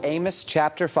Amos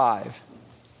chapter 5.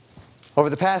 Over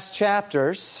the past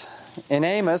chapters in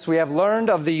Amos, we have learned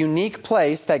of the unique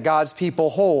place that God's people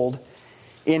hold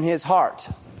in His heart.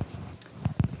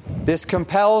 This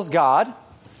compels God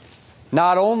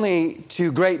not only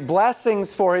to great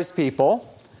blessings for His people,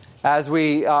 as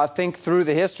we think through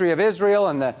the history of Israel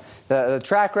and the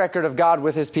track record of God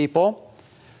with His people,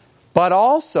 but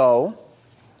also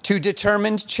to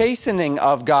determined chastening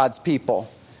of God's people.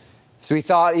 So we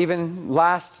thought even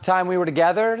last time we were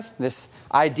together, this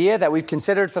idea that we've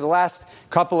considered for the last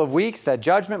couple of weeks, that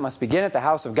judgment must begin at the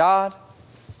house of God.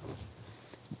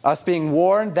 Us being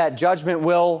warned that judgment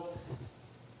will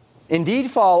indeed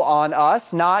fall on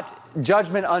us, not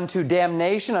judgment unto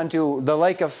damnation, unto the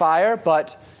lake of fire,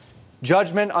 but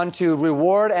judgment unto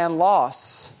reward and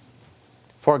loss,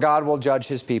 for God will judge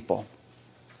His people.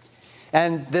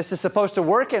 And this is supposed to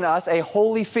work in us a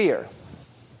holy fear.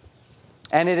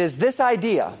 And it is this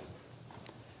idea,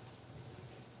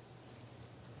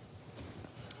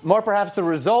 more perhaps the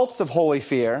results of holy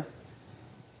fear,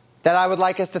 that I would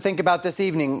like us to think about this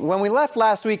evening. When we left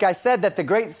last week, I said that the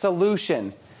great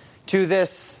solution to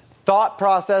this thought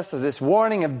process, of this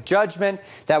warning of judgment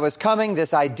that was coming,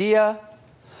 this idea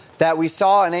that we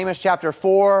saw in Amos chapter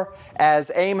 4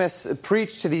 as Amos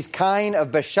preached to these kine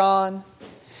of Bashan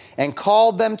and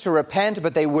called them to repent,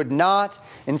 but they would not.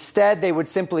 Instead, they would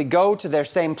simply go to their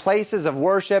same places of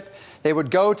worship. They would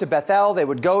go to Bethel, they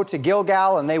would go to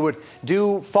Gilgal, and they would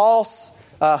do false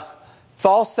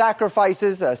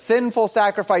sacrifices, sinful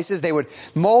sacrifices. They would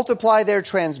multiply their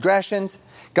transgressions.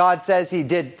 God says He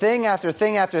did thing after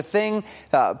thing after thing,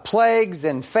 plagues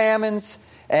and famines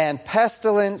and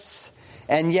pestilence,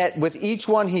 and yet with each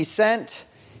one He sent,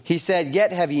 He said,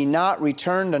 "Yet have ye not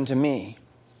returned unto me."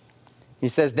 He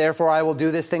says, "Therefore I will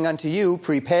do this thing unto you,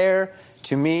 prepare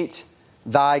to meet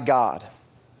thy God."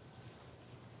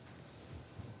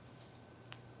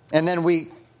 And then we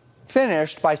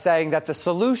finished by saying that the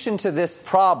solution to this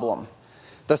problem,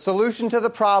 the solution to the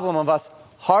problem of us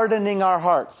hardening our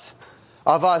hearts,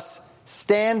 of us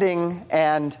standing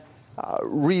and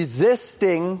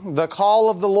resisting the call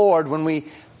of the Lord when we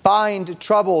find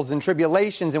troubles and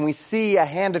tribulations and we see a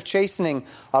hand of chastening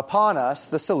upon us,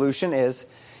 the solution is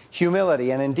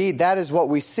humility. And indeed, that is what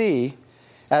we see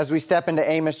as we step into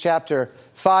Amos chapter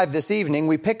 5 this evening.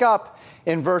 We pick up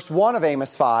in verse 1 of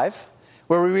Amos 5,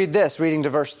 where we read this, reading to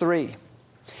verse 3.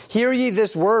 "Hear ye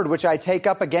this word which I take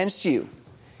up against you,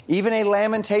 even a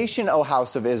lamentation, O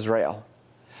house of Israel.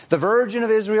 The virgin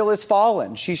of Israel is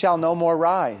fallen, she shall no more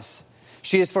rise.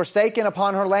 She is forsaken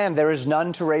upon her land, there is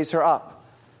none to raise her up.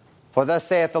 For thus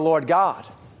saith the Lord God,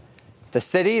 the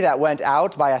city that went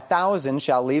out by 1,000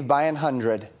 shall leave by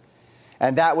 100,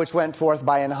 and that which went forth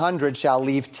by 100 shall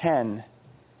leave 10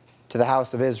 to the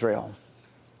house of Israel."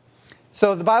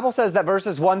 So the Bible says that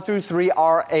verses 1 through 3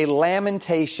 are a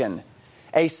lamentation,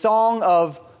 a song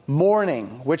of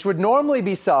mourning, which would normally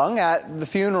be sung at the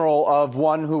funeral of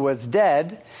one who was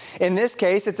dead. In this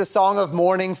case, it's a song of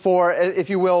mourning for, if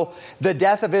you will, the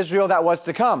death of Israel that was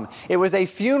to come. It was a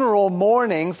funeral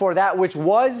mourning for that which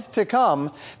was to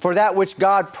come, for that which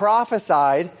God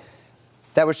prophesied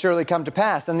that would surely come to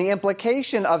pass. And the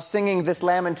implication of singing this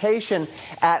lamentation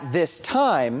at this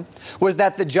time was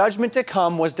that the judgment to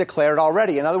come was declared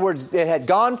already. In other words, it had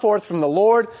gone forth from the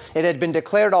Lord. It had been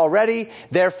declared already.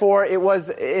 Therefore, it was,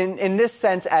 in this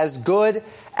sense, as good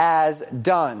as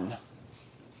done.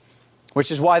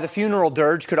 Which is why the funeral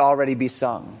dirge could already be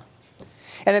sung.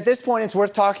 And at this point, it's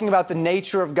worth talking about the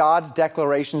nature of God's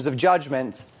declarations of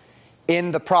judgments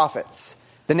in the prophets.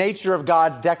 The nature of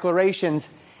God's declarations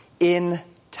in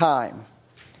time.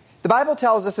 The Bible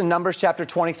tells us in Numbers chapter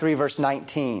 23, verse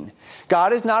 19,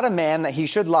 "God is not a man that He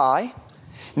should lie,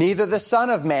 neither the Son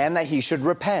of Man that He should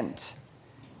repent.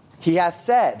 He hath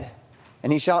said,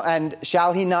 and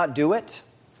shall He not do it?"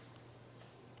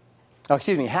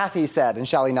 Hath He said, and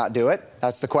shall He not do it?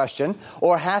 That's the question.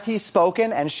 Or hath He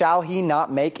spoken, and shall He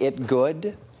not make it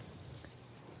good?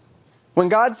 When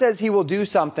God says He will do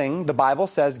something, the Bible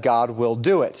says God will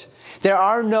do it. There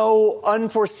are no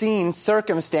unforeseen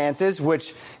circumstances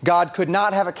which God could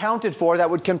not have accounted for that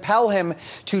would compel Him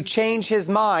to change His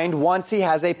mind once He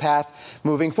has a path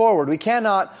moving forward. We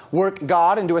cannot work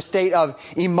God into a state of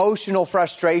emotional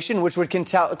frustration which would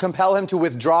compel Him to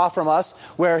withdraw from us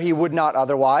where He would not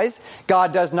otherwise.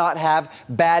 God does not have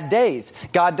bad days.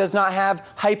 God does not have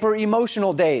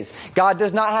hyper-emotional days. God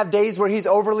does not have days where He's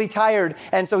overly tired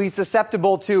and so He's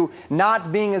susceptible to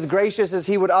not being as gracious as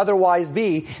He would otherwise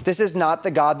be. This is not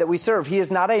the God that we serve. He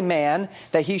is not a man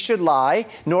that He should lie,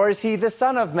 nor is He the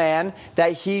Son of Man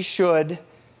that He should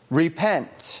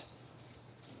repent.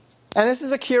 And this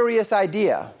is a curious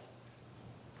idea.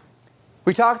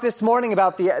 We talked this morning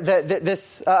about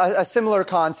a similar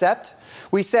concept.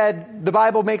 We said the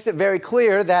Bible makes it very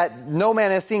clear that no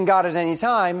man has seen God at any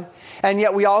time, and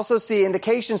yet we also see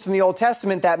indications from the Old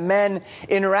Testament that men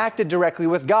interacted directly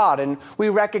with God. And we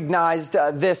recognized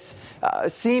this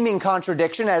seeming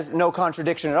contradiction as no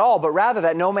contradiction at all, but rather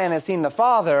that no man has seen the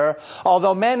Father,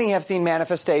 although many have seen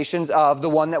manifestations of the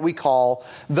one that we call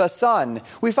the Son.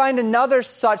 We find another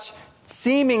such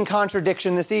seeming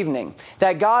contradiction this evening,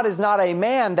 that God is not a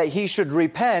man that he should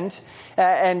repent,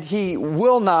 and he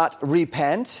will not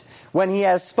repent. When he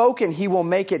has spoken, he will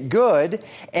make it good.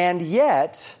 And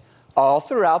yet, all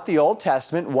throughout the Old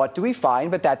Testament, what do we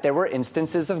find but that there were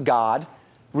instances of God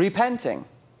repenting?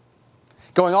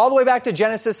 Going all the way back to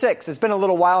Genesis 6. It's been a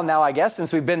little while now, I guess,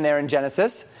 since we've been there in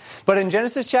Genesis. But in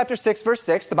Genesis chapter 6, verse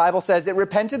 6, the Bible says, "It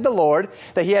repented the Lord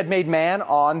that he had made man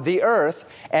on the earth,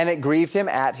 and it grieved him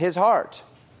at his heart."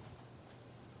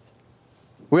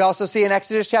 We also see in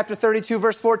Exodus chapter 32,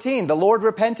 verse 14, "The Lord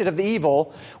repented of the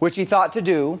evil which he thought to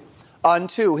do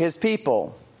unto his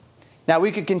people." Now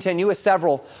we could continue with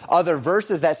several other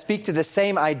verses that speak to the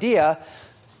same idea.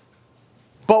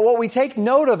 But what we take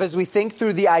note of as we think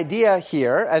through the idea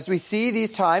here, as we see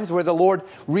these times where the Lord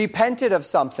repented of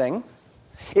something,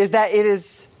 is that it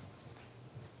is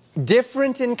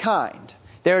different in kind.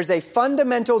 There is a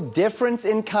fundamental difference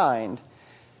in kind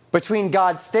between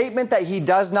God's statement that he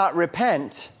does not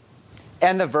repent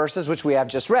and the verses which we have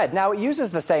just read. Now, it uses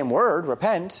the same word,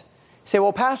 repent. You say,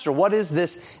 well, Pastor, what is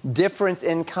this difference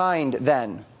in kind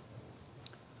then?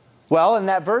 Well, in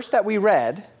that verse that we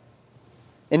read,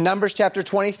 in Numbers chapter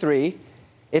 23,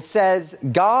 it says,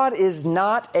 "God is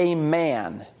not a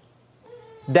man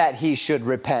that he should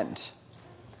repent."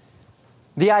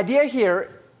 The idea here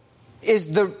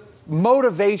is the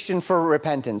motivation for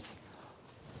repentance.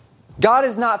 God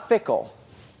is not fickle.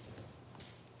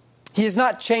 He is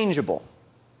not changeable.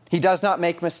 He does not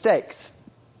make mistakes.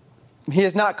 He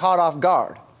is not caught off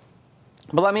guard.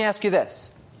 But let me ask you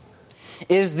this.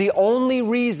 Is the only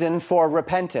reason for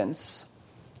repentance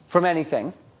from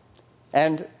anything,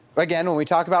 and again, when we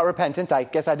talk about repentance, I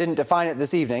guess I didn't define it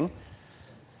this evening.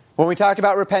 When we talk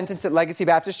about repentance at Legacy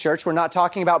Baptist Church, we're not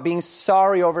talking about being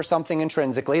sorry over something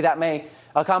intrinsically. That may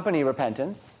accompany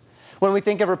repentance. When we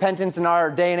think of repentance in our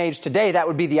day and age today, that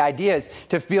would be the idea, is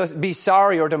to be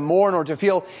sorry or to mourn or to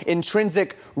feel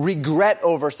intrinsic regret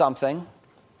over something.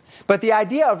 But the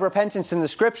idea of repentance in the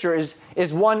Scripture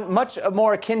is one much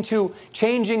more akin to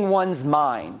changing one's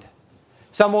mind.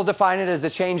 Some will define it as a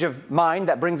change of mind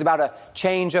that brings about a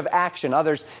change of action.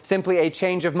 Others, simply a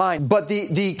change of mind. But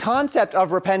the concept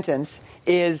of repentance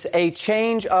is a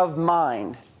change of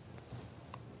mind.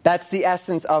 That's the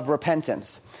essence of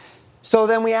repentance. So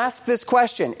then we ask this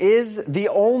question: is the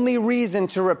only reason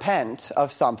to repent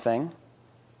of something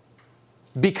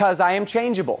because I am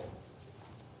changeable?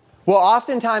 Well,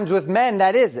 oftentimes with men,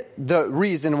 that is the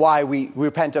reason why we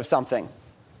repent of something.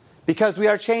 Because we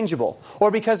are changeable,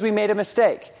 or because we made a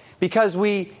mistake, because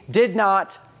we did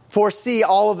not foresee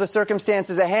all of the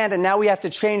circumstances at hand, and now we have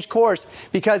to change course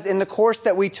because in the course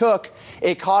that we took,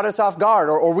 it caught us off guard,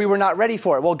 or we were not ready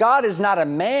for it. Well, God is not a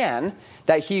man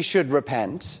that he should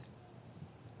repent.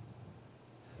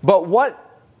 But what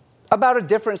about a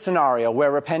different scenario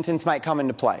where repentance might come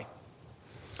into play?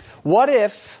 What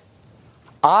if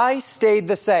I stayed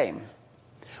the same?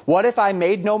 What if I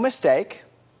made no mistake?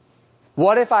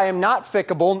 What if I am not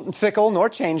fickle nor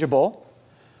changeable?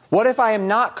 What if I am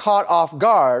not caught off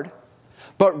guard,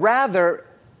 but rather,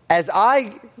 as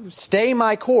I stay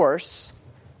my course,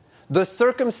 the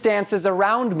circumstances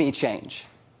around me change?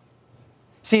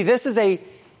 See, this is a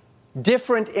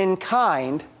different in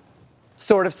kind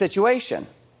sort of situation.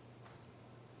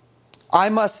 I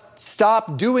must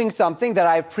stop doing something that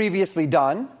I have previously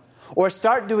done, or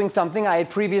start doing something I had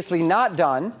previously not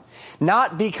done,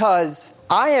 not because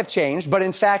I have changed, but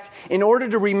in fact, in order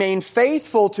to remain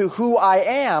faithful to who I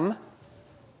am,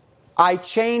 I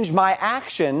change my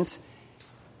actions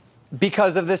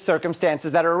because of the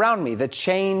circumstances that are around me, the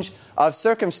change of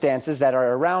circumstances that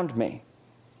are around me.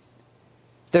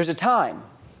 There's a time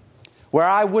where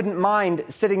I wouldn't mind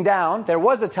sitting down. There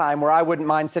was a time where I wouldn't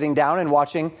mind sitting down and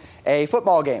watching a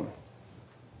football game.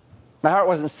 My heart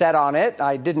wasn't set on it.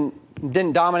 I didn't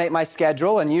dominate my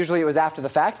schedule, and usually it was after the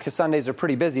fact because Sundays are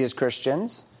pretty busy as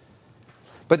Christians.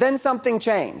 But then something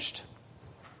changed.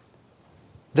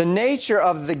 The nature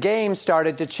of the game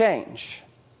started to change.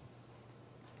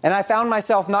 And I found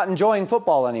myself not enjoying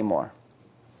football anymore.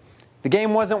 The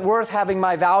game wasn't worth having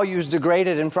my values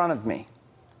degraded in front of me.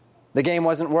 The game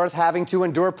wasn't worth having to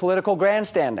endure political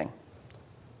grandstanding.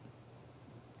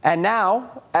 And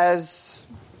now, as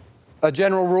a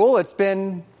general rule, it's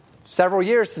been several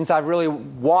years since I've really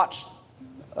watched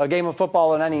a game of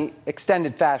football in any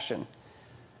extended fashion.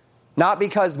 Not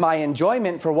because my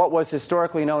enjoyment for what was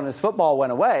historically known as football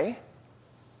went away.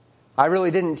 I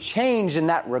really didn't change in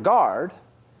that regard.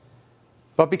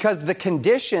 But because the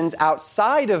conditions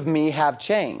outside of me have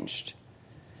changed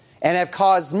and have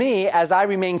caused me, as I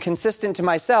remain consistent to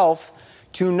myself,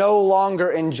 to no longer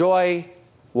enjoy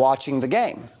watching the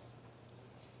game.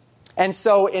 And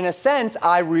so, in a sense,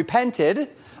 I repented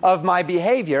of my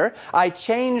behavior. I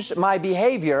changed my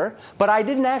behavior, but I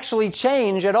didn't actually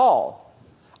change at all.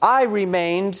 I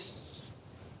remained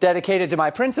dedicated to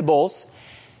my principles,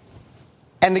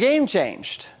 and the game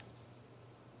changed.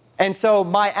 And so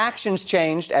my actions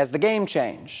changed as the game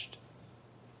changed.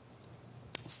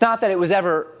 It's not that it was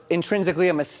ever intrinsically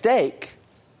a mistake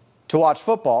to watch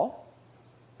football.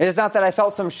 It is not that I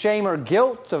felt some shame or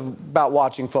guilt about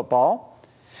watching football.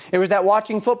 It was that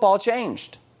watching football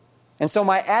changed. And so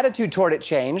my attitude toward it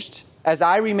changed as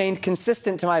I remained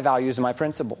consistent to my values and my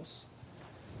principles.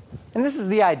 And this is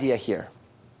the idea here.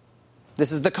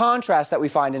 This is the contrast that we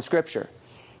find in Scripture.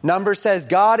 Numbers says,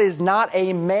 God is not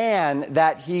a man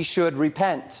that he should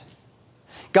repent.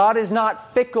 God is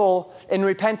not fickle in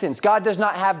repentance. God does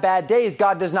not have bad days.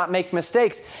 God does not make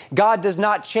mistakes. God does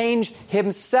not change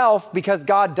himself because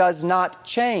God does not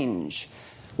change.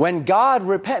 When God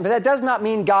repents, but that does not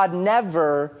mean God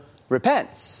never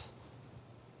repents.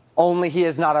 Only he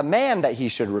is not a man that he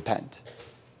should repent.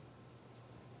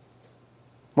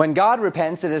 When God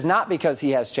repents, it is not because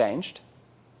he has changed.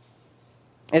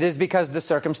 It is because the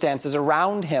circumstances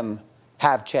around him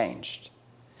have changed.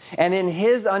 And in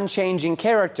his unchanging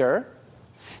character,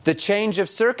 the change of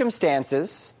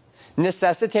circumstances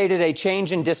necessitated a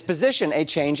change in disposition, a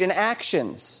change in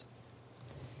actions.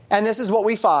 And this is what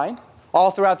we find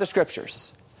all throughout the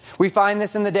Scriptures. We find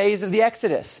this in the days of the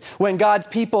Exodus. When God's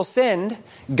people sinned,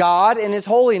 God in his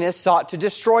holiness sought to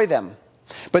destroy them.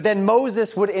 But then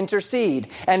Moses would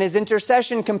intercede, and his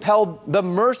intercession compelled the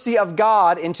mercy of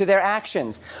God into their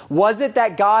actions. Was it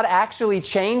that God actually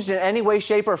changed in any way,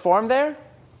 shape, or form there?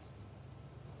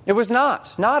 It was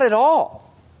not. Not at all.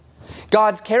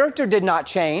 God's character did not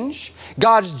change.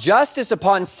 God's justice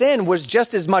upon sin was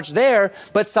just as much there,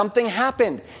 but something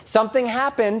happened. Something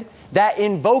happened that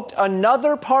invoked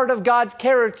another part of God's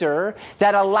character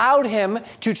that allowed him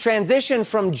to transition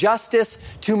from justice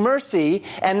to mercy.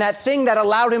 And that thing that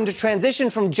allowed him to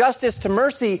transition from justice to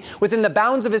mercy within the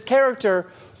bounds of his character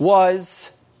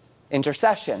was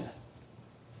intercession,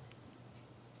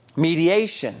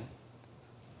 mediation.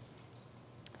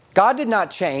 God did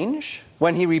not change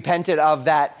when he repented of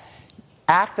that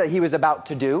act that he was about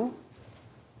to do.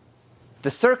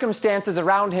 The circumstances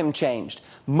around him changed.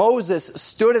 Moses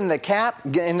stood in the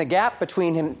gap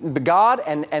between God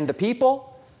and the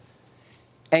people.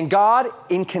 And God,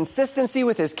 in consistency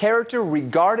with his character,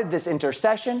 regarded this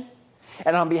intercession,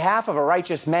 and on behalf of a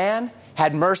righteous man,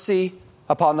 had mercy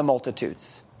upon the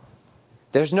multitudes.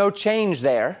 There's no change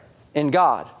there in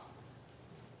God.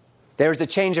 There's a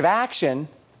change of action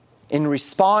in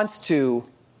response to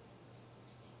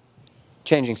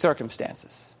changing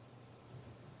circumstances.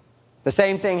 The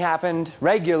same thing happened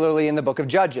regularly in the book of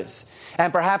Judges,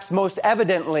 and perhaps most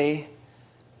evidently,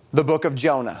 the book of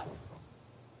Jonah,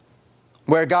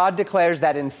 where God declares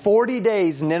that in 40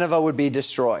 days Nineveh would be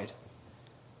destroyed.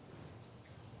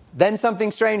 Then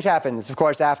something strange happens. Of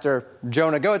course, after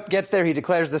Jonah gets there, he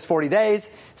declares this 40 days.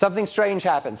 Something strange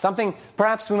happens. Something,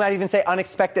 perhaps we might even say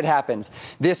unexpected happens.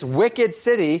 This wicked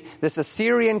city, this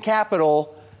Assyrian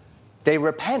capital, they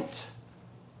repent.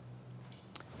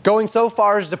 Going so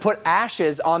far as to put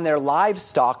ashes on their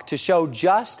livestock to show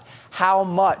just how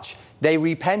much they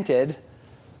repented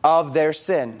of their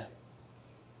sin.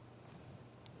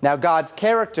 Now, God's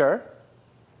character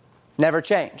never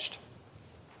changed.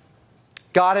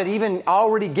 God had even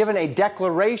already given a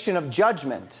declaration of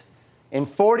judgment. In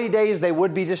 40 days they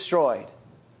would be destroyed.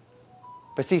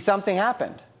 But see, something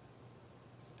happened.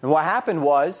 And what happened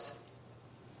was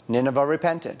Nineveh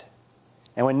repented.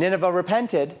 And when Nineveh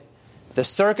repented, the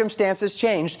circumstances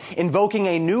changed, invoking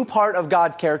a new part of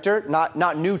God's character,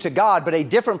 not new to God, but a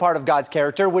different part of God's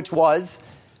character, which was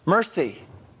mercy.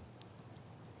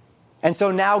 And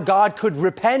so now God could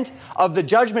repent of the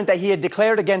judgment that he had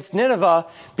declared against Nineveh,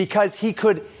 because he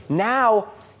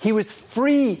was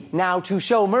free now to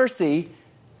show mercy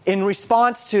in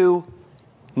response to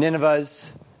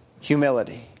Nineveh's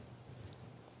humility.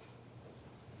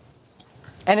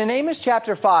 And in Amos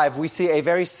chapter 5, we see a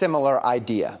very similar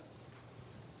idea.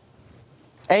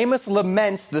 Amos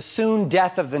laments the soon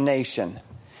death of the nation.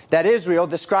 That Israel,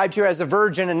 described here as a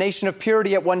virgin, a nation of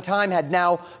purity at one time, had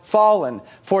now fallen,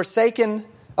 forsaken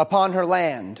upon her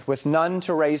land, with none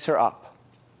to raise her up.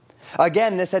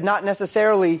 Again, this had not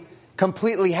necessarily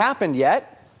completely happened yet,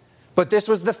 but this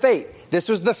was the fate. This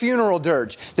was the funeral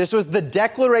dirge. This was the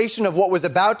declaration of what was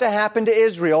about to happen to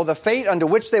Israel, the fate unto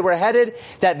which they were headed,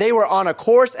 that they were on a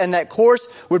course, and that course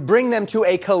would bring them to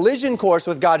a collision course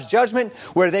with God's judgment,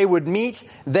 where they would meet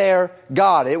their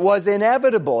God. It was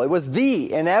inevitable. It was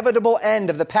the inevitable end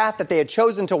of the path that they had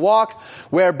chosen to walk,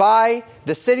 whereby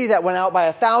the city that went out by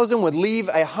 1,000 would leave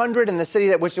 100, and the city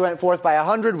that which went forth by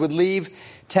 100 would leave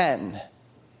 10.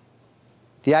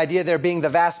 The idea there being the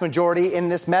vast majority in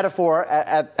this metaphor,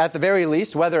 at the very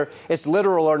least, whether it's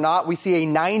literal or not, we see a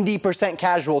 90%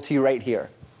 casualty rate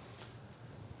here.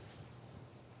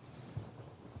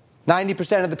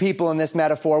 90% of the people in this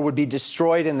metaphor would be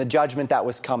destroyed in the judgment that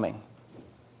was coming.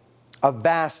 A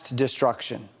vast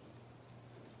destruction.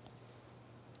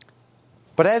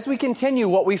 But as we continue,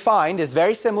 what we find is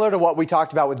very similar to what we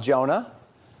talked about with Jonah,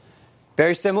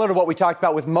 very similar to what we talked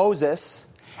about with Moses.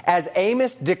 As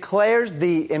Amos declares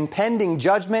the impending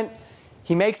judgment,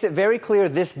 he makes it very clear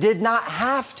this did not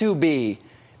have to be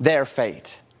their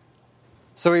fate.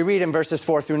 So we read in verses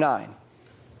 4 through 9.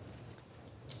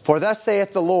 For thus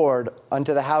saith the Lord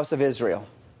unto the house of Israel,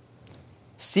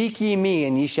 Seek ye me,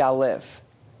 and ye shall live.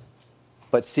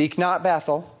 But seek not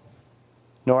Bethel,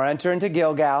 nor enter into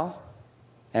Gilgal,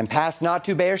 and pass not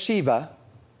to Beersheba,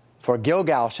 for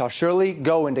Gilgal shall surely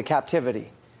go into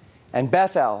captivity, and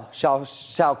Bethel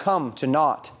shall come to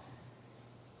naught.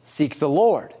 Seek the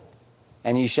Lord,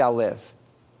 and ye shall live,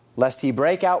 lest he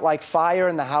break out like fire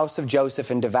in the house of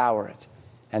Joseph and devour it,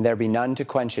 and there be none to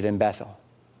quench it in Bethel.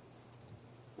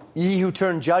 Ye who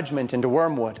turn judgment into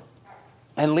wormwood,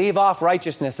 and leave off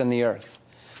righteousness in the earth,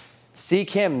 seek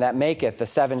him that maketh the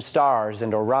 7 stars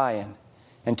and Orion,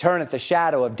 and turneth the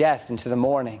shadow of death into the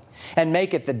morning, and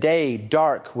maketh the day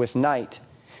dark with night,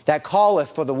 that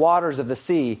calleth for the waters of the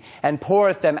sea, and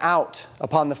poureth them out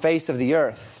upon the face of the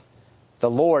earth. The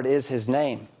Lord is his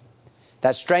name,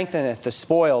 that strengtheneth the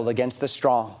spoiled against the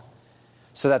strong,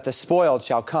 so that the spoiled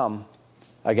shall come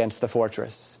against the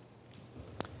fortress.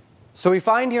 So we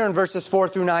find here in verses 4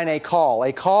 through 9 a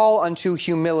call unto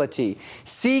humility.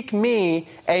 Seek me,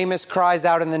 Amos cries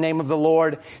out in the name of the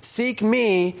Lord. Seek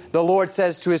me, the Lord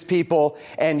says to his people,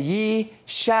 and ye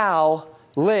shall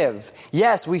live.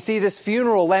 Yes, we see this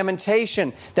funeral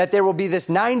lamentation, that there will be this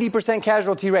 90%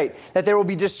 casualty rate, that there will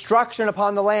be destruction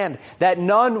upon the land, that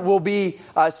none will be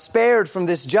spared from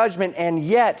this judgment, and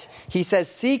yet he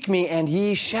says, seek me and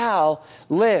ye shall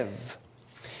live.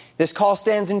 This call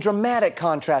stands in dramatic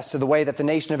contrast to the way that the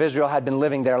nation of Israel had been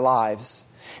living their lives.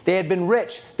 They had been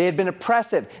rich, they had been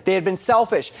oppressive, they had been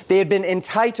selfish, they had been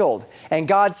entitled. And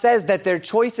God says that their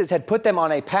choices had put them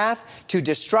on a path to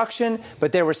destruction,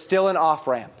 but there was still an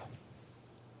off-ramp.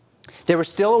 There was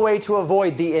still a way to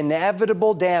avoid the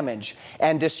inevitable damage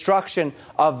and destruction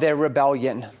of their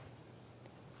rebellion.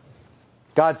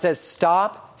 God says,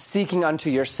 stop seeking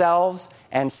unto yourselves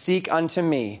and seek unto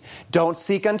me. Don't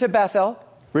seek unto Bethel.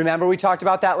 Remember, we talked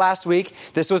about that last week.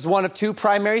 This was one of 2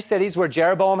 primary cities where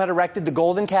Jeroboam had erected the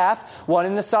golden calf, one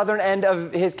in the southern end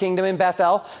of his kingdom in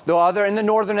Bethel, the other in the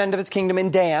northern end of his kingdom in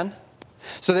Dan.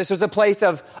 So this was a place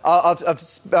of a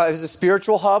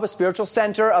spiritual hub, a spiritual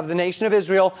center of the nation of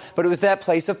Israel, but it was that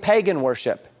place of pagan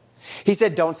worship. He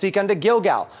said, don't seek unto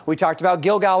Gilgal. We talked about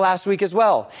Gilgal last week as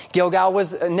well. Gilgal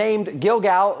was named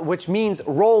Gilgal, which means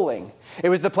rolling. It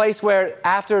was the place where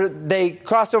after they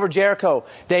crossed over Jericho,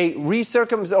 they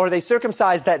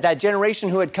circumcised that generation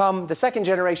who had come, the second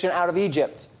generation out of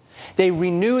Egypt. They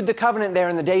renewed the covenant there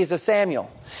in the days of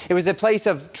Samuel. It was a place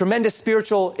of tremendous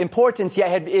spiritual importance,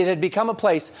 yet it had become a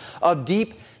place of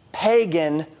deep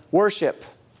pagan worship.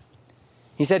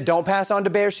 He said, don't pass on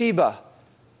to Beersheba,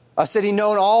 a city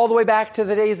known all the way back to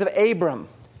the days of Abram,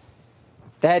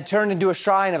 that had turned into a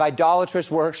shrine of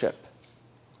idolatrous worship.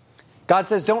 God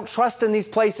says, don't trust in these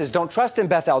places. Don't trust in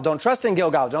Bethel. Don't trust in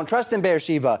Gilgal. Don't trust in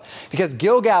Beersheba, because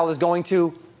Gilgal is going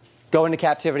to go into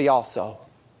captivity also.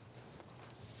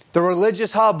 The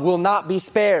religious hub will not be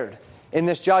spared in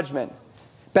this judgment.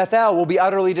 Bethel will be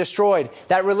utterly destroyed.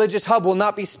 That religious hub will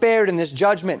not be spared in this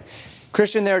judgment.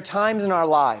 Christian, there are times in our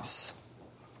lives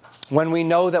when we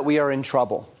know that we are in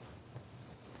trouble,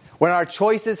 when our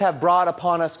choices have brought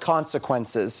upon us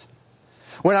consequences,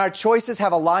 when our choices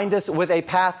have aligned us with a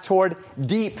path toward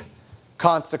deep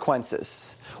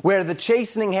consequences, where the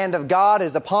chastening hand of God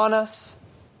is upon us,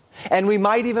 and we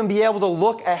might even be able to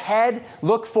look ahead,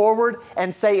 look forward,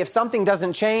 and say, if something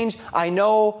doesn't change, I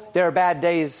know there are bad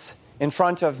days in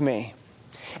front of me.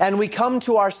 and we come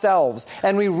to ourselves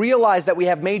and we realize that we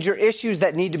have major issues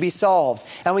that need to be solved,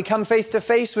 and we come face to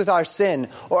face with our sin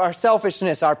or our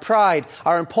selfishness, our pride,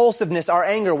 our impulsiveness, our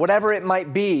anger, whatever it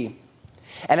might be.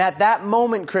 And at that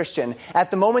moment, Christian,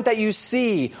 at the moment that you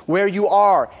see where you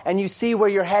are and you see where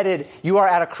you're headed, you are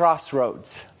at a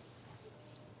crossroads.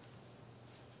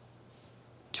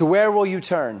 To where will you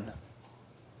turn?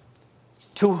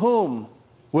 To whom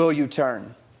will you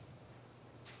turn?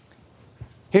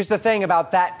 Here's the thing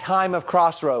about that time of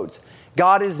crossroads.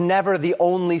 God is never the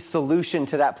only solution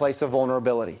to that place of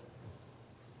vulnerability.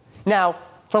 Now,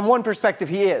 from one perspective,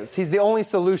 He is. He's the only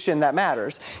solution that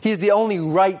matters. He's the only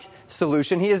right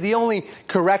solution. He is the only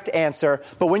correct answer.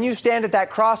 But when you stand at that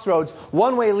crossroads,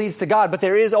 one way leads to God, but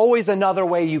there is always another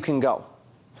way you can go.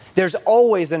 There's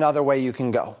always another way you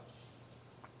can go.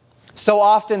 So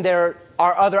often there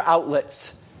are other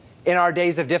outlets in our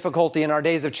days of difficulty, in our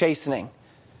days of chastening.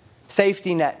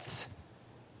 Safety nets,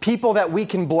 people that we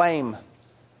can blame,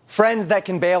 friends that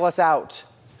can bail us out,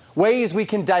 ways we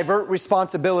can divert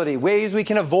responsibility, ways we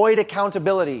can avoid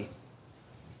accountability.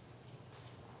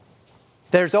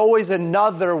 There's always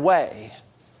another way.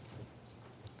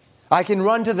 I can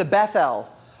run to the Bethel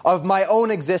of my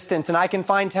own existence and I can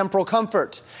find temporal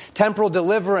comfort, temporal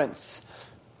deliverance,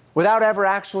 without ever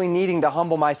actually needing to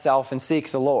humble myself and seek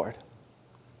the Lord.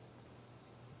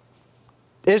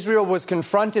 Israel was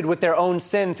confronted with their own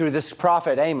sin through this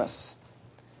prophet Amos.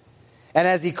 And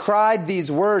as he cried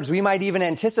these words, we might even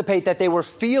anticipate that they were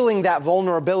feeling that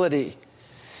vulnerability,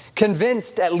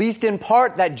 convinced, at least in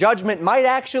part, that judgment might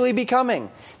actually be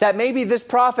coming, that maybe this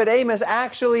prophet Amos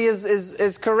actually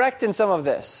is correct in some of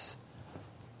this.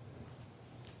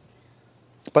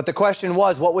 But the question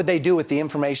was, what would they do with the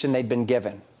information they'd been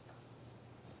given?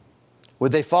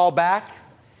 Would they fall back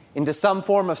into some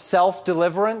form of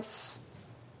self-deliverance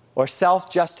or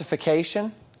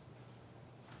self-justification?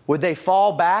 Would they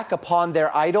fall back upon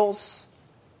their idols?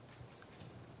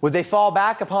 Would they fall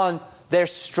back upon their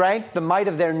strength, the might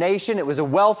of their nation? It was a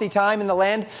wealthy time in the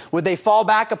land. Would they fall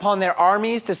back upon their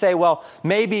armies to say, well,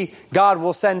 maybe God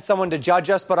will send someone to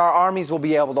judge us, but our armies will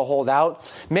be able to hold out?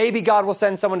 Maybe God will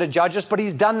send someone to judge us, but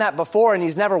He's done that before and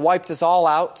He's never wiped us all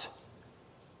out.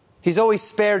 He's always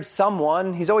spared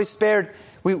someone. He's always spared.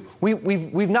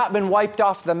 We've not been wiped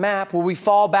off the map. Will we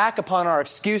fall back upon our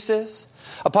excuses,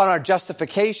 upon our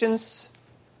justifications,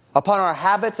 upon our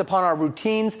habits, upon our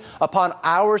routines, upon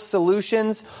our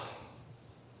solutions?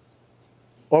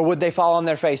 Or would they fall on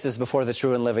their faces before the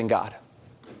true and living God?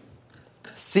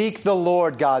 Seek the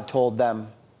Lord, God told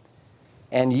them,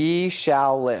 and ye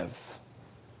shall live.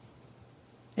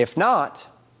 If not,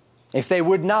 if they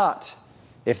would not,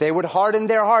 if they would harden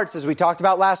their hearts, as we talked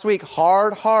about last week,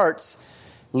 hard hearts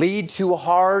lead to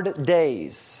hard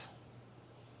days.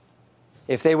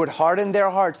 If they would harden their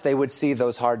hearts, they would see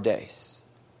those hard days.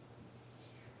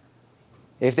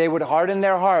 If they would harden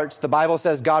their hearts, the Bible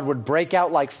says God would break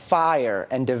out like fire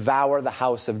and devour the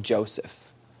house of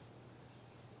Joseph.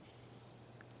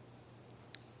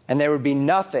 And there would be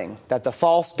nothing that the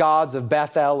false gods of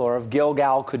Bethel or of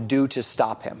Gilgal could do to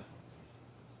stop him.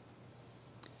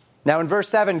 Now in verse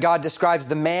 7, God describes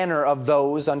the manner of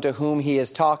those unto whom He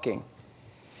is talking.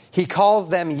 He calls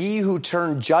them ye who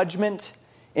turn judgment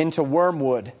into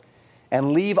wormwood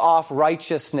and leave off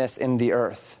righteousness in the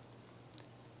earth.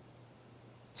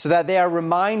 So that they are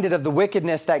reminded of the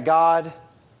wickedness that God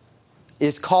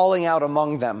is calling out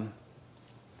among them.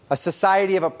 A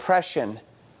society of oppression,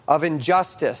 of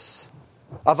injustice,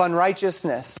 of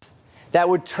unrighteousness that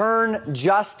would turn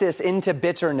justice into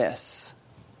bitterness.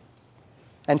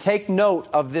 And take note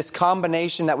of this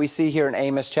combination that we see here in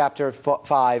Amos chapter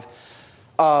 5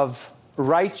 of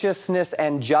righteousness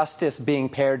and justice being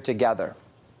paired together.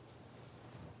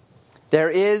 There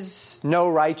is no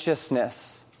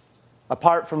righteousness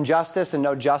apart from justice and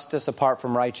no justice apart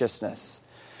from righteousness.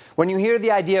 When you hear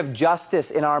the idea of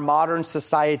justice in our modern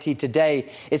society today,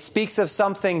 it speaks of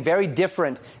something very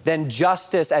different than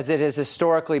justice as it has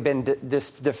historically been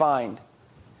defined.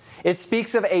 It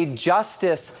speaks of a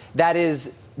justice that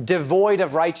is devoid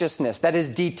of righteousness, that is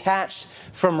detached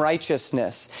from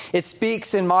righteousness. It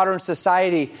speaks in modern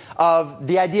society of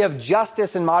the idea of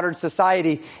justice in modern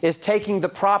society is taking the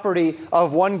property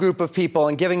of one group of people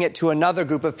and giving it to another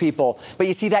group of people. But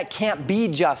you see, that can't be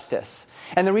justice.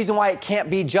 And the reason why it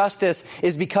can't be justice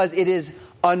is because it is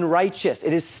unrighteous.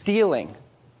 It is stealing.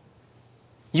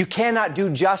 You cannot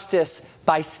do justice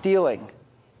by stealing.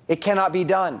 It cannot be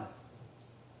done.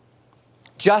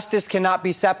 Justice cannot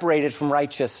be separated from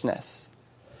righteousness.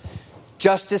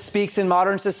 Justice speaks in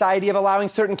modern society of allowing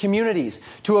certain communities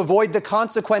to avoid the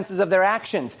consequences of their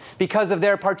actions because of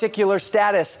their particular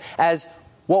status as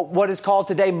what is called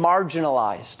today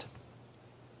marginalized.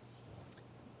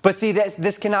 But see, that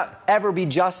this cannot ever be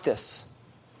justice.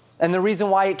 And the reason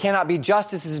why it cannot be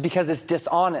justice is because it's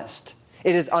dishonest.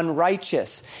 It is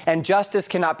unrighteous. And justice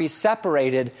cannot be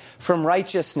separated from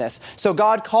righteousness. So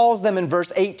God calls them in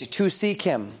verse 8 to seek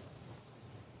him.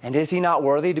 And is he not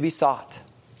worthy to be sought?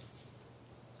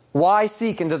 Why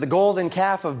seek into the golden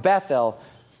calf of Bethel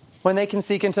when they can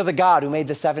seek into the God who made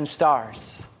the 7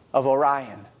 stars of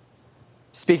Orion?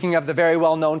 Speaking of the very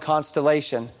well-known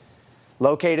constellation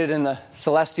located in the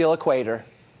celestial equator,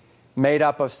 made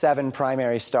up of 7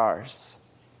 primary stars.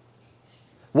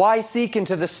 Why seek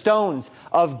into the stones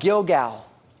of Gilgal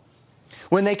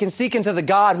when they can seek into the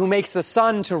God who makes the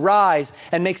sun to rise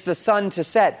and makes the sun to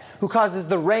set, who causes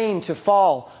the rain to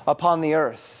fall upon the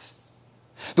earth?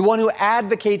 The one who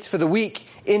advocates for the weak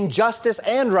in justice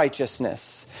and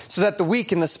righteousness, so that the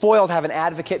weak and the spoiled have an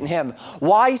advocate in him.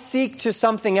 Why seek to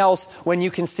something else when you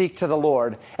can seek to the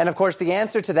Lord? And of course, the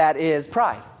answer to that is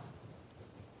pride.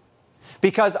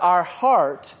 Because our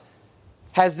heart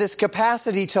has this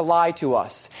capacity to lie to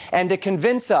us and to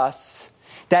convince us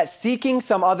that seeking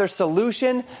some other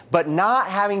solution but not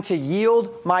having to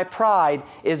yield my pride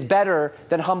is better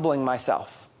than humbling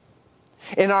myself.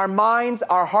 In our minds,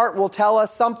 our heart will tell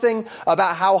us something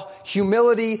about how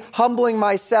humility, humbling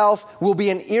myself, will be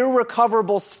an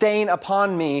irrecoverable stain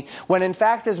upon me, when in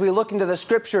fact, as we look into the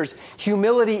scriptures,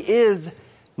 humility is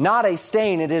not a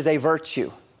stain, it is a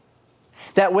virtue.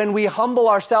 That when we humble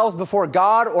ourselves before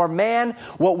God or man,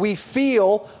 what we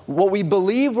feel, what we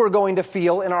believe we're going to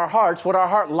feel in our hearts, what our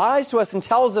heart lies to us and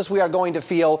tells us we are going to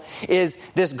feel, is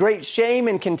this great shame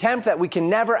and contempt that we can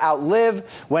never outlive,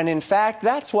 when in fact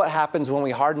that's what happens when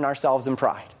we harden ourselves in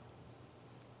pride.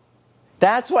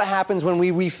 That's what happens when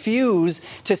we refuse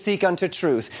to seek unto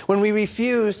truth, when we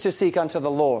refuse to seek unto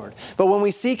the Lord. But when we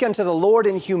seek unto the Lord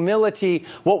in humility,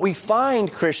 what we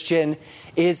find, Christian,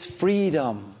 is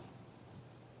freedom.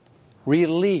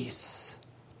 Release.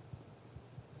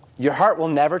 Your heart will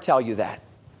never tell you that,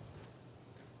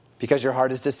 because your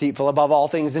heart is deceitful above all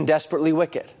things and desperately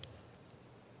wicked.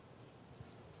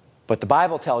 But the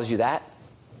Bible tells you that.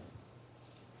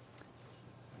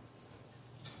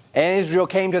 And Israel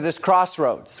came to this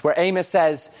crossroads where Amos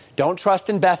says, don't trust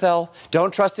in Bethel,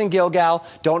 don't trust in Gilgal,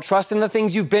 don't trust in the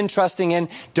things you've been trusting in,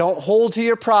 don't hold to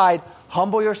your pride,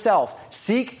 humble yourself,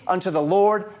 seek unto the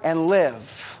Lord and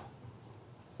live.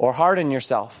 Or harden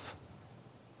yourself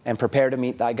and prepare to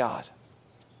meet thy God.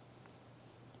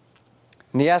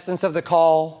 And the essence of the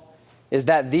call is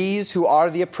that these who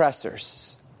are the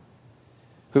oppressors,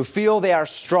 who feel they are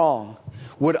strong,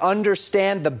 would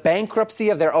understand the bankruptcy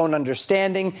of their own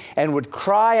understanding and would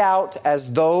cry out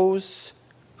as those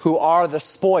who are the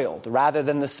spoiled rather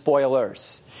than the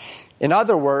spoilers. In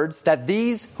other words, that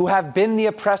these who have been the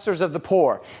oppressors of the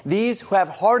poor, these who have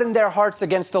hardened their hearts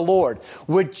against the Lord,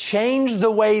 would change the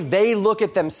way they look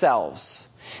at themselves.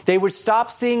 They would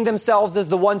stop seeing themselves as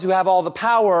the ones who have all the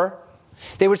power.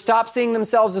 They would stop seeing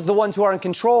themselves as the ones who are in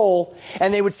control,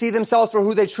 and they would see themselves for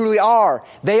who they truly are.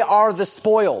 They are the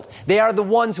spoiled. They are the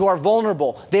ones who are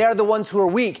vulnerable. They are the ones who are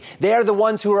weak. They are the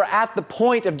ones who are at the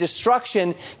point of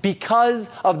destruction because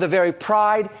of the very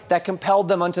pride that compelled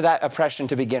them unto that oppression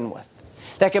to begin with,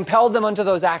 that compelled them unto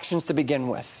those actions to begin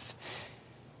with.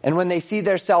 And when they see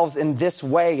themselves in this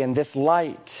way, in this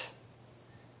light,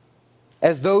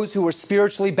 as those who were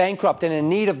spiritually bankrupt and in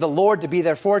need of the Lord to be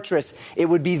their fortress, it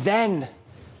would be then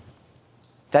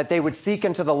that they would seek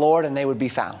unto the Lord and they would be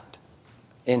found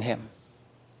in him.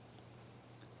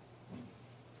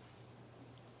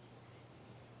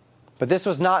 But this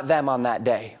was not them on that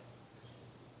day.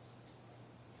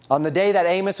 On the day that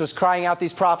Amos was crying out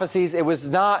these prophecies, it was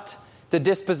not the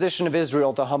disposition of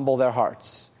Israel to humble their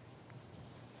hearts.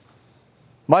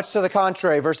 Much to the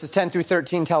contrary, verses 10 through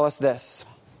 13 tell us this.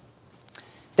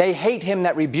 They hate him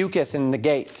that rebuketh in the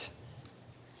gate,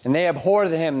 and they abhor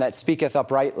him that speaketh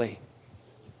uprightly.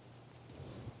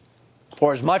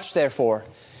 For as much, therefore,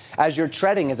 as your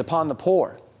treading is upon the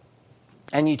poor,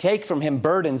 and ye take from him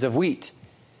burdens of wheat,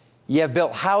 ye have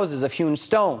built houses of hewn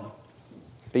stone,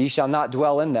 but ye shall not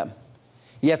dwell in them.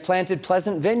 Ye have planted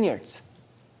pleasant vineyards,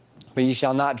 but ye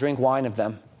shall not drink wine of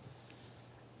them.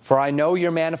 For I know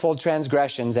your manifold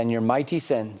transgressions and your mighty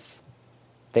sins.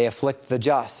 They afflict the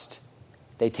just.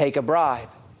 They take a bribe,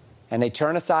 and they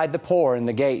turn aside the poor in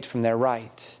the gate from their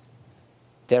right.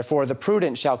 Therefore the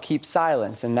prudent shall keep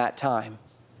silence in that time,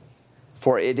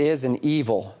 for it is an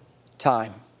evil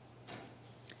time.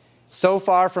 So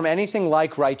far from anything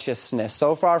like righteousness,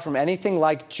 so far from anything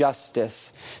like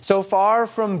justice, so far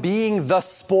from being the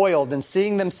spoiled and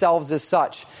seeing themselves as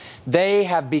such, they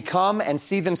have become and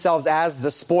see themselves as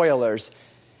the spoilers.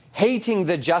 hating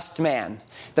the just man.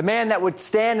 The man that would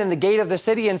stand in the gate of the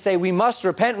city and say, we must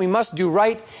repent, we must do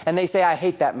right. And they say, I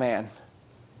hate that man.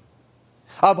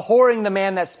 Abhorring the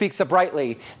man that speaks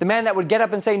uprightly. The man that would get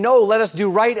up and say, no, let us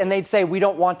do right. And they'd say, we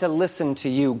don't want to listen to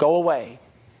you. Go away.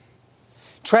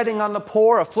 Treading on the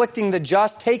poor, afflicting the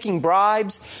just, taking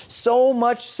bribes. So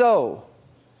much so,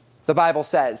 the Bible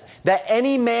says, that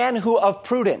any man who of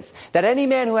prudence, that any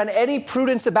man who had any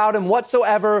prudence about him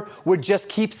whatsoever would just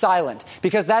keep silent.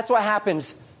 Because that's what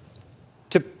happens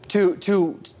to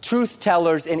truth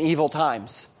tellers in evil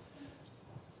times.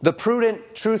 The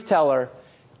prudent truth teller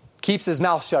keeps his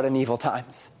mouth shut in evil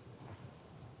times.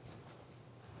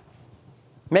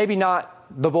 Maybe not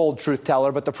the bold truth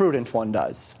teller, but the prudent one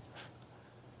does.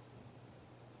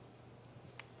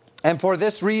 And for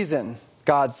this reason,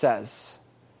 God says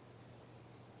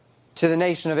to the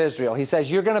nation of Israel, he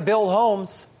says, you're going to build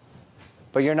homes,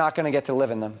 but you're not going to get to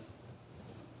live in them.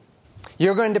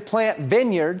 You're going to plant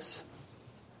vineyards,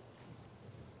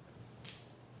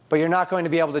 but you're not going to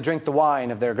be able to drink the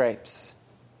wine of their grapes.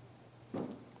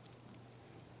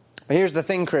 But here's the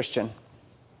thing, Christian.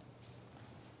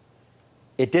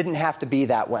 It didn't have to be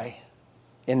that way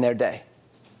in their day,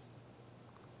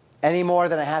 any more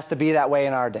than it has to be that way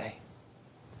in our day.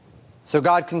 So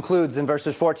God concludes in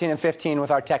verses 14 and 15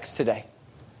 with our text today.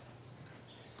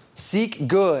 Seek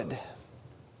good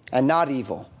and not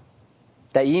evil,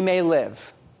 that ye may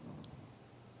live.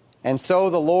 And so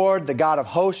the Lord, the God of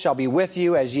hosts, shall be with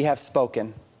you as ye have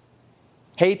spoken.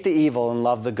 Hate the evil and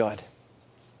love the good,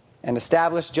 and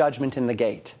establish judgment in the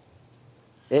gate.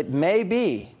 It may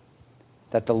be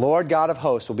that the Lord God of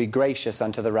hosts will be gracious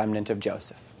unto the remnant of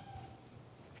Joseph.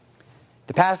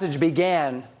 The passage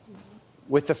began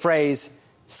with the phrase,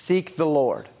 seek the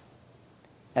Lord.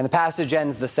 And the passage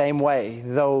ends the same way,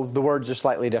 though the words are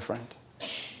slightly different.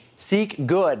 Seek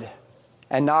good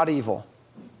and not evil.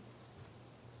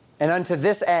 And unto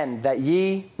this end, that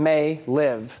ye may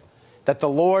live, that the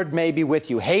Lord may be with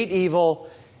you. Hate evil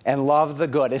and love the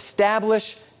good.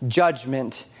 Establish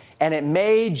judgment. And it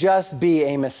may just be,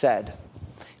 Amos said,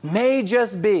 may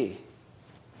just be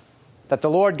that the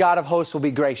Lord God of hosts will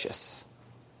be gracious.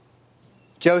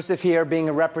 Joseph here being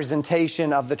a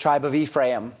representation of the tribe of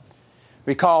Ephraim.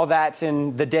 Recall that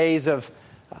in the days of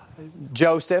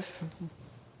Joseph,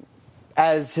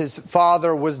 as his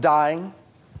father was dying,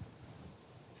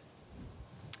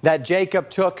 that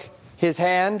Jacob took his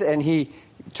hand and he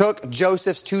took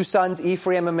Joseph's two sons,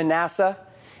 Ephraim and Manasseh,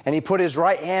 and he put his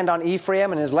right hand on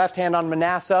Ephraim and his left hand on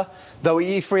Manasseh, though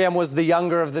Ephraim was the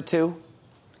younger of the two.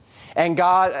 And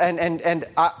God and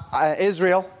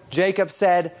Israel, Jacob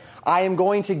said, I am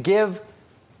going to give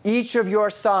each of your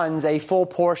sons a full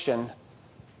portion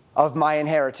of my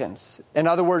inheritance. In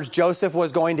other words, Joseph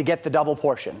was going to get the double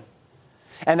portion.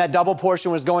 And that double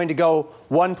portion was going to go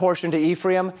one portion to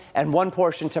Ephraim and one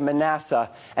portion to Manasseh.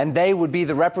 And they would be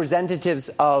the representatives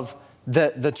of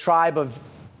the tribe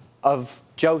of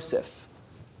Joseph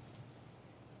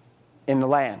in the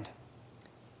land.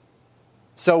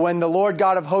 So when the Lord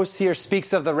God of hosts here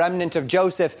speaks of the remnant of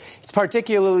Joseph, it's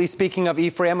particularly speaking of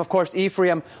Ephraim. Of course,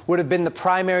 Ephraim would have been the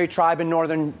primary tribe in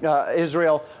northern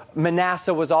Israel.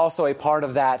 Manasseh was also a part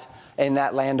of that in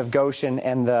that land of Goshen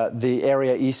and the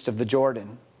area east of the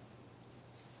Jordan.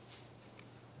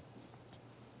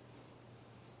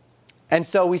 And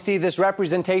so we see this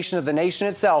representation of the nation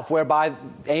itself, whereby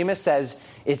Amos says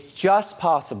it's just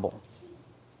possible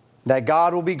that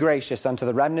God will be gracious unto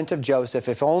the remnant of Joseph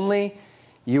if only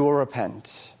you will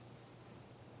repent.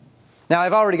 Now,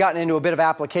 I've already gotten into a bit of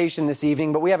application this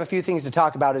evening, but we have a few things to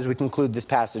talk about as we conclude this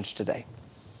passage today.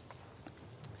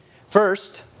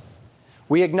 First,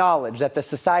 we acknowledge that the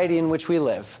society in which we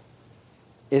live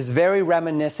is very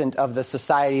reminiscent of the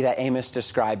society that Amos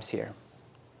describes here.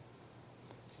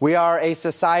 We are a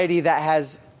society that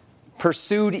has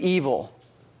pursued evil,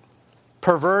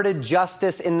 perverted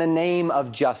justice in the name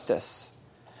of justice,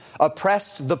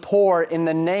 oppressed the poor in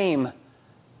the name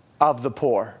of the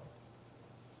poor,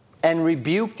 and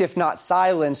rebuked, if not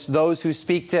silenced, those who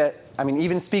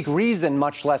even speak reason,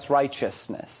 much less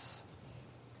righteousness.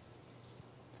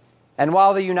 And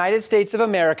while the United States of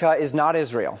America is not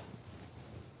Israel,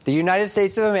 the United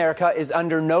States of America is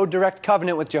under no direct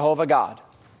covenant with Jehovah God.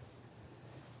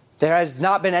 There has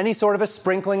not been any sort of a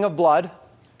sprinkling of blood.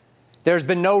 There's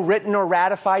been no written or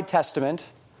ratified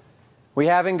testament. We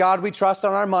have in God we trust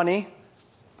on our money,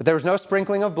 but there was no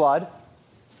sprinkling of blood.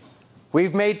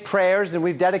 We've made prayers and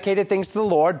we've dedicated things to the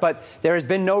Lord, but there has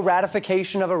been no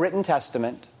ratification of a written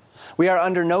testament. We are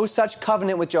under no such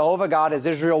covenant with Jehovah God as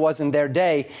Israel was in their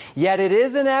day. Yet it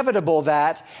is inevitable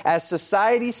that as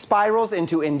society spirals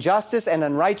into injustice and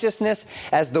unrighteousness,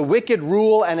 as the wicked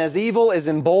rule and as evil is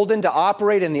emboldened to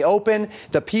operate in the open,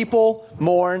 the people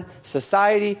mourn,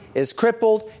 society is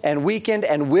crippled and weakened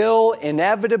and will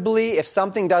inevitably, if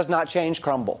something does not change,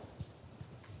 crumble.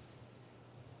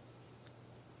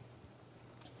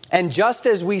 And just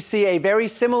as we see a very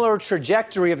similar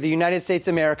trajectory of the United States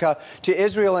of America to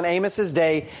Israel in Amos's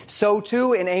day, so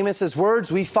too in Amos's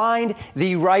words we find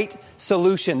the right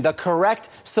solution, the correct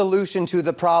solution to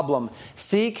the problem.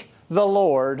 Seek the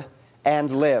Lord and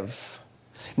live.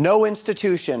 No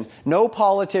institution, no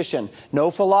politician, no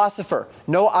philosopher,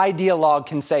 no ideologue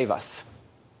can save us.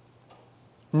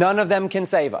 None of them can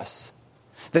save us.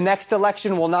 The next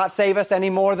election will not save us any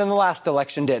more than the last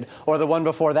election did, or the one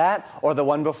before that, or the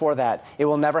one before that. It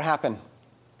will never happen.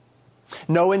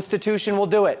 No institution will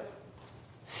do it.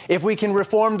 If we can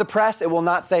reform the press, it will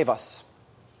not save us.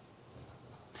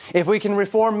 If we can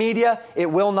reform media, it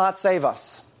will not save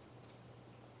us.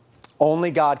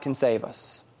 Only God can save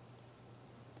us.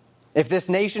 If this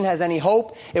nation has any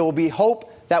hope, it will be hope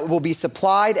that will be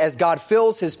supplied as God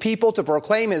fills His people to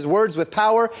proclaim His words with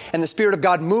power, and the Spirit of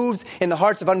God moves in the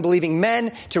hearts of unbelieving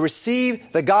men to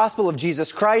receive the gospel of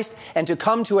Jesus Christ and to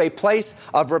come to a place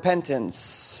of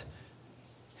repentance.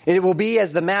 It will be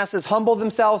as the masses humble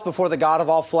themselves before the God of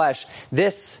all flesh.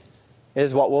 This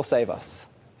is what will save us.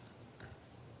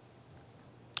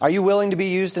 Are you willing to be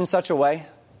used in such a way?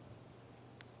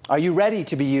 Are you ready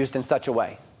to be used in such a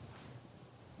way?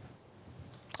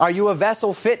 Are you a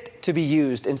vessel fit to be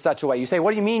used in such a way? You say,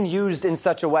 what do you mean used in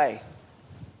such a way?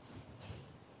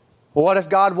 Well, what if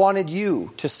God wanted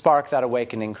you to spark that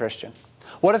awakening, Christian?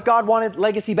 What if God wanted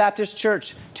Legacy Baptist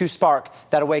Church to spark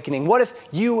that awakening? What if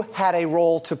you had a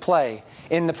role to play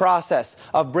in the process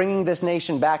of bringing this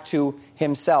nation back to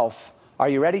Himself? Are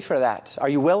you ready for that? Are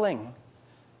you willing?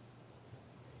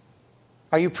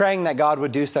 Are you praying that God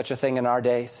would do such a thing in our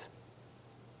days?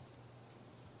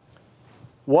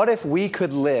 What if we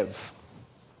could live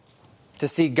to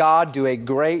see God do a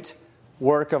great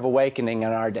work of awakening in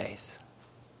our days?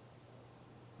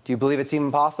 Do you believe it's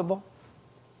even possible?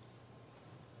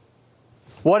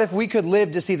 What if we could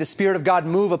live to see the Spirit of God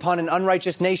move upon an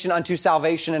unrighteous nation unto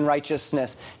salvation and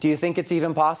righteousness? Do you think it's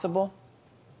even possible?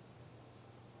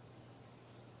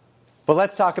 But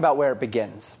let's talk about where it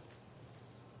begins.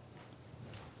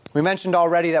 We mentioned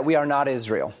already that we are not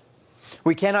Israel.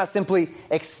 We cannot simply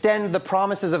extend the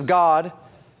promises of God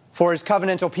for His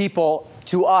covenantal people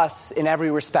to us in every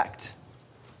respect.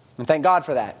 And thank God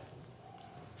for that.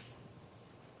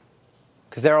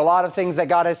 Because there are a lot of things that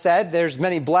God has said. There's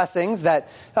many blessings that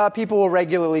people will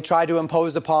regularly try to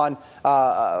impose upon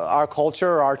our culture,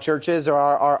 or our churches, or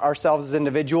ourselves as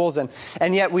individuals.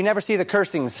 And yet we never see the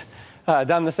cursings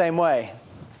done the same way.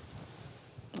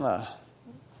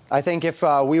 I think if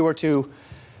we were to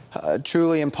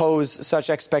truly impose such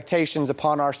expectations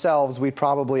upon ourselves, we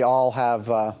probably all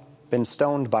have been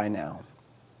stoned by now.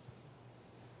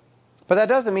 But that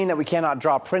doesn't mean that we cannot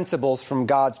draw principles from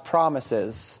God's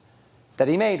promises that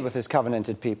He made with His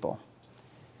covenanted people.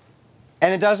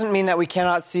 And it doesn't mean that we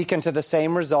cannot seek unto the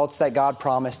same results that God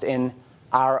promised in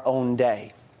our own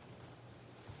day.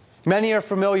 Many are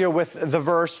familiar with the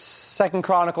verse 2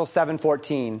 Chronicles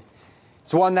 7:14.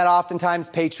 It's one that oftentimes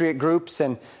patriot groups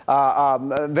and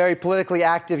very politically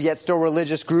active yet still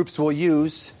religious groups will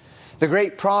use. The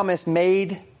great promise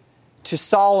made to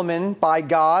Solomon by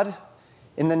God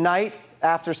in the night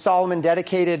after Solomon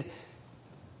dedicated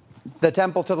the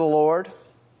temple to the Lord.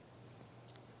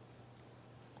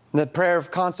 The prayer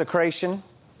of consecration.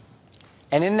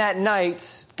 And in that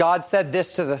night, God said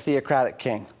this to the theocratic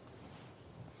king.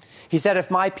 He said,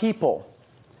 if my people,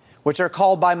 which are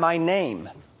called by my name,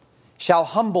 shall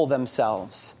humble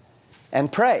themselves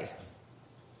and pray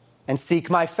and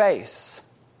seek my face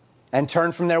and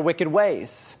turn from their wicked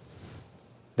ways,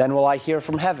 then will I hear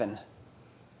from heaven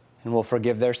and will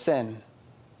forgive their sin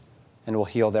and will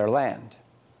heal their land.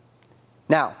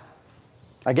 Now,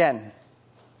 again,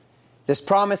 this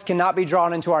promise cannot be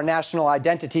drawn into our national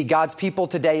identity. God's people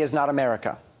today is not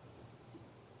America.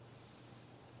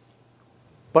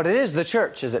 But it is the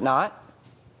church, is it not?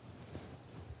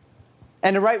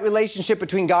 And a right relationship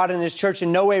between God and His church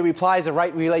in no way replies a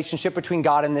right relationship between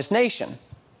God and this nation.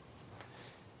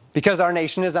 Because our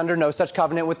nation is under no such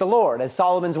covenant with the Lord, as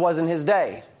Solomon's was in his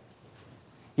day.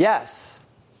 Yes,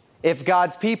 if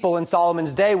God's people in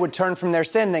Solomon's day would turn from their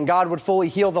sin, then God would fully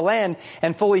heal the land.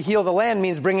 And fully heal the land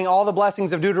means bringing all the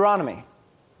blessings of Deuteronomy.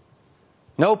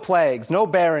 No plagues, no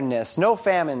barrenness, no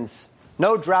famines,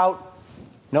 no drought,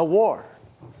 no war.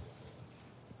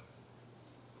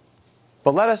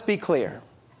 But let us be clear.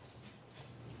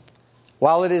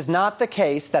 While it is not the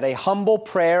case that humble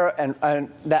prayer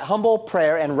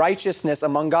and righteousness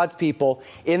among God's people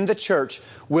in the church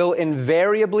will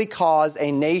invariably cause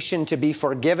a nation to be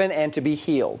forgiven and to be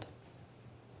healed.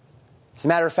 As a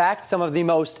matter of fact, some of the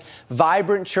most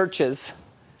vibrant churches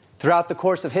throughout the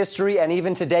course of history and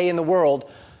even today in the world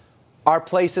are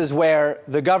places where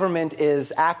the government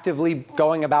is actively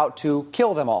going about to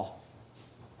kill them all.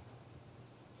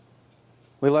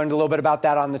 We learned a little bit about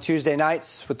that on the Tuesday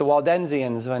nights with the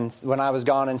Waldensians when I was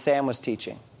gone and Sam was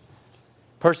teaching.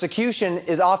 Persecution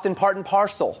is often part and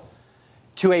parcel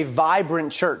to a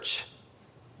vibrant church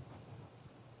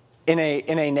in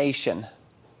a nation.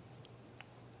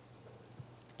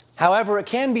 However, it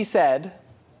can be said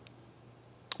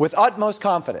with utmost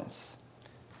confidence,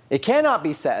 it cannot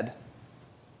be said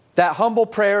that humble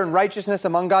prayer and righteousness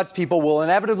among God's people will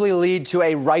inevitably lead to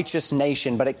a righteous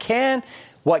nation. But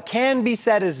what can be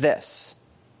said is this: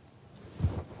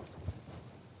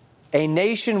 a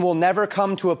nation will never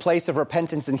come to a place of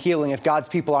repentance and healing if God's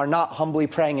people are not humbly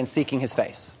praying and seeking His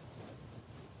face.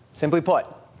 Simply put,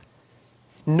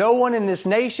 no one in this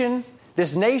nation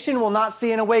will not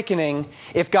see an awakening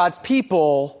if God's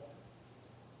people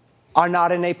are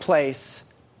not in a place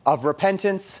of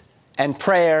repentance and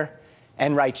prayer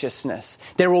and righteousness.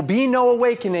 There will be no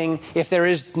awakening if there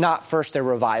is not first a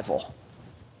revival.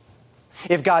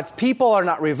 If God's people are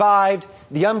not revived,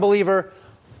 the unbeliever,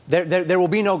 there will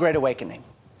be no great awakening.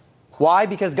 Why?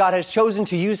 Because God has chosen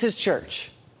to use His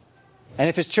church. And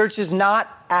if His church is not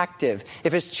active,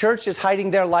 if His church is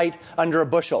hiding their light under a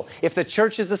bushel, if the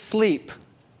church is asleep,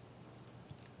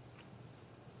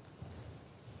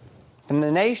 then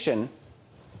the nation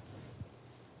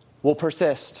will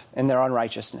persist in their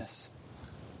unrighteousness.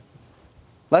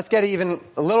 Let's get even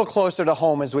a little closer to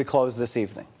home as we close this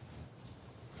evening.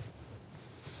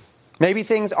 Maybe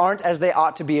things aren't as they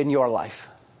ought to be in your life,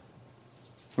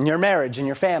 in your marriage, in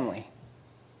your family.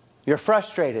 You're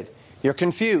frustrated. You're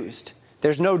confused.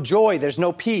 There's no joy. There's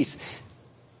no peace.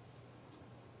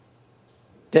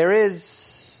 There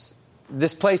is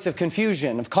this place of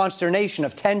confusion, of consternation,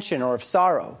 of tension, or of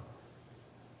sorrow.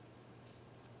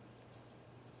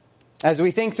 As we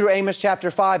think through Amos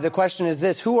chapter 5, the question is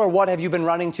this: who or what have you been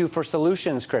running to for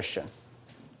solutions, Christian?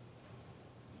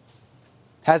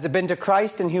 Has it been to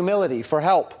Christ in humility, for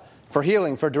help, for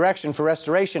healing, for direction, for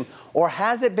restoration? Or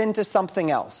has it been to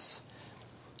something else?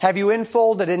 Have you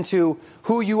enfolded into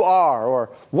who you are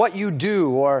or what you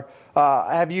do? Or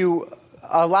have you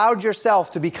allowed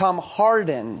yourself to become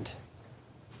hardened?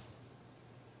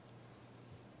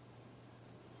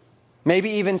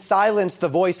 Maybe even silenced the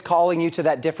voice calling you to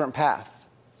that different path.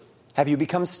 Have you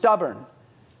become stubborn?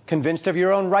 Convinced of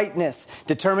your own rightness,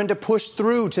 determined to push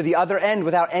through to the other end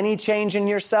without any change in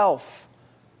yourself?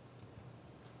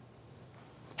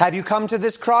 Have you come to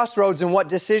this crossroads, and what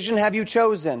decision have you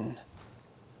chosen?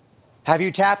 Have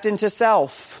you tapped into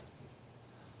self?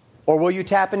 Or will you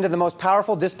tap into the most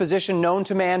powerful disposition known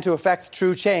to man to effect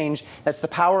true change? That's the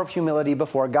power of humility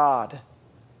before God.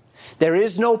 There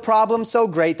is no problem so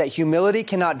great that humility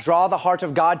cannot draw the heart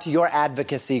of God to your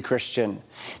advocacy, Christian.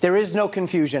 There is no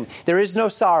confusion. There is no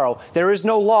sorrow. There is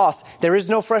no loss. There is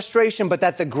no frustration, but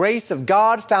that the grace of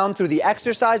God found through the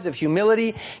exercise of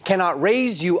humility cannot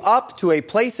raise you up to a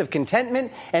place of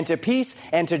contentment and to peace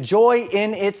and to joy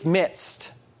in its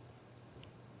midst.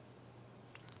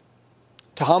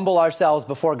 To humble ourselves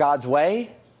before God's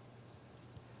way,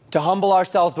 to humble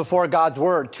ourselves before God's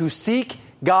word, to seek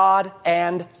God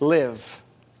and live.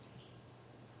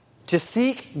 To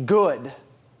seek good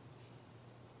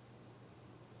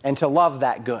and to love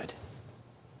that good.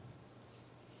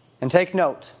 And take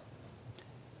note,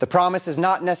 the promise is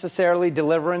not necessarily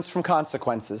deliverance from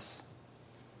consequences,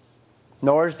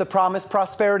 nor is the promise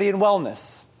prosperity and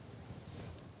wellness.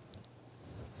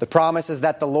 The promise is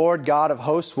that the Lord God of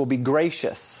hosts will be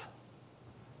gracious.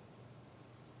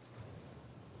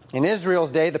 In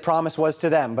Israel's day, the promise was to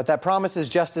them, but that promise is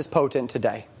just as potent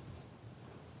today.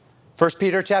 1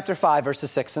 Peter chapter 5, verses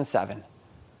 6 and 7.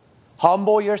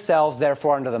 Humble yourselves,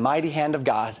 therefore, under the mighty hand of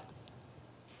God,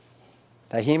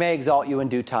 that He may exalt you in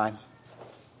due time,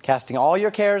 casting all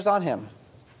your cares on Him,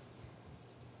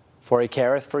 for He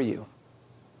careth for you.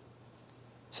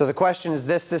 So the question is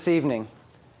this evening.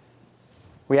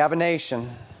 We have a nation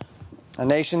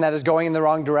that is going in the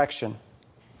wrong direction.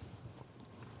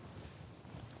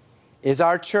 Is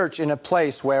our church in a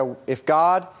place where, if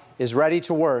God is ready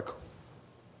to work,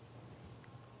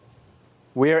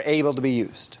 we are able to be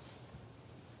used?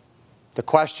 The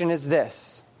question is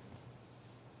this.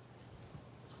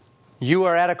 You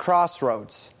are at a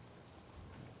crossroads.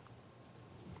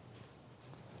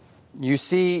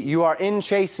 you are in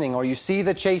chastening, or you see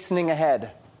the chastening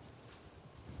ahead,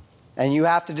 and you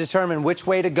have to determine which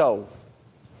way to go,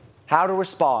 how to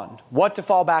respond, what to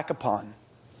fall back upon.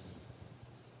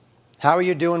 How are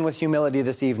you doing with humility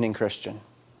this evening, Christian?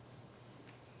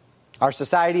 Our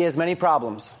society has many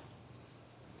problems.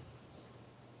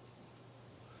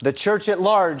 The church at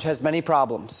large has many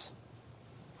problems.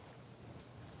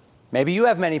 Maybe you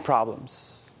have many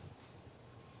problems.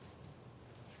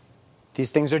 These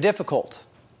things are difficult.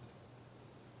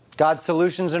 God's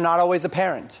solutions are not always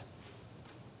apparent.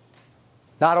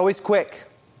 Not always quick.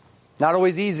 Not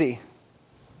always easy.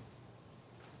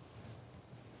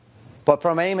 But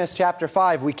from Amos chapter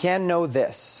 5, we can know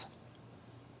this.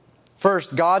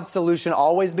 First, God's solution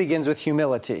always begins with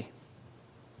humility.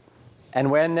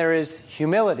 And when there is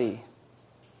humility,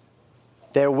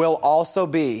 there will also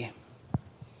be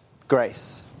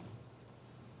grace.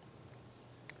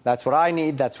 That's what I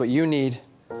need. That's what you need.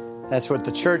 That's what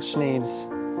the church needs.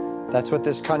 That's what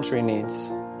this country needs.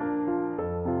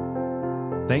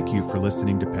 Thank you for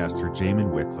listening to Pastor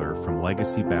Jamin Wickler from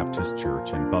Legacy Baptist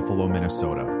Church in Buffalo,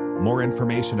 Minnesota. More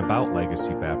information about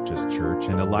Legacy Baptist Church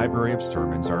and a library of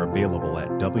sermons are available at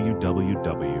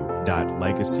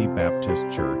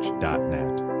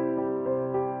www.legacybaptistchurch.net.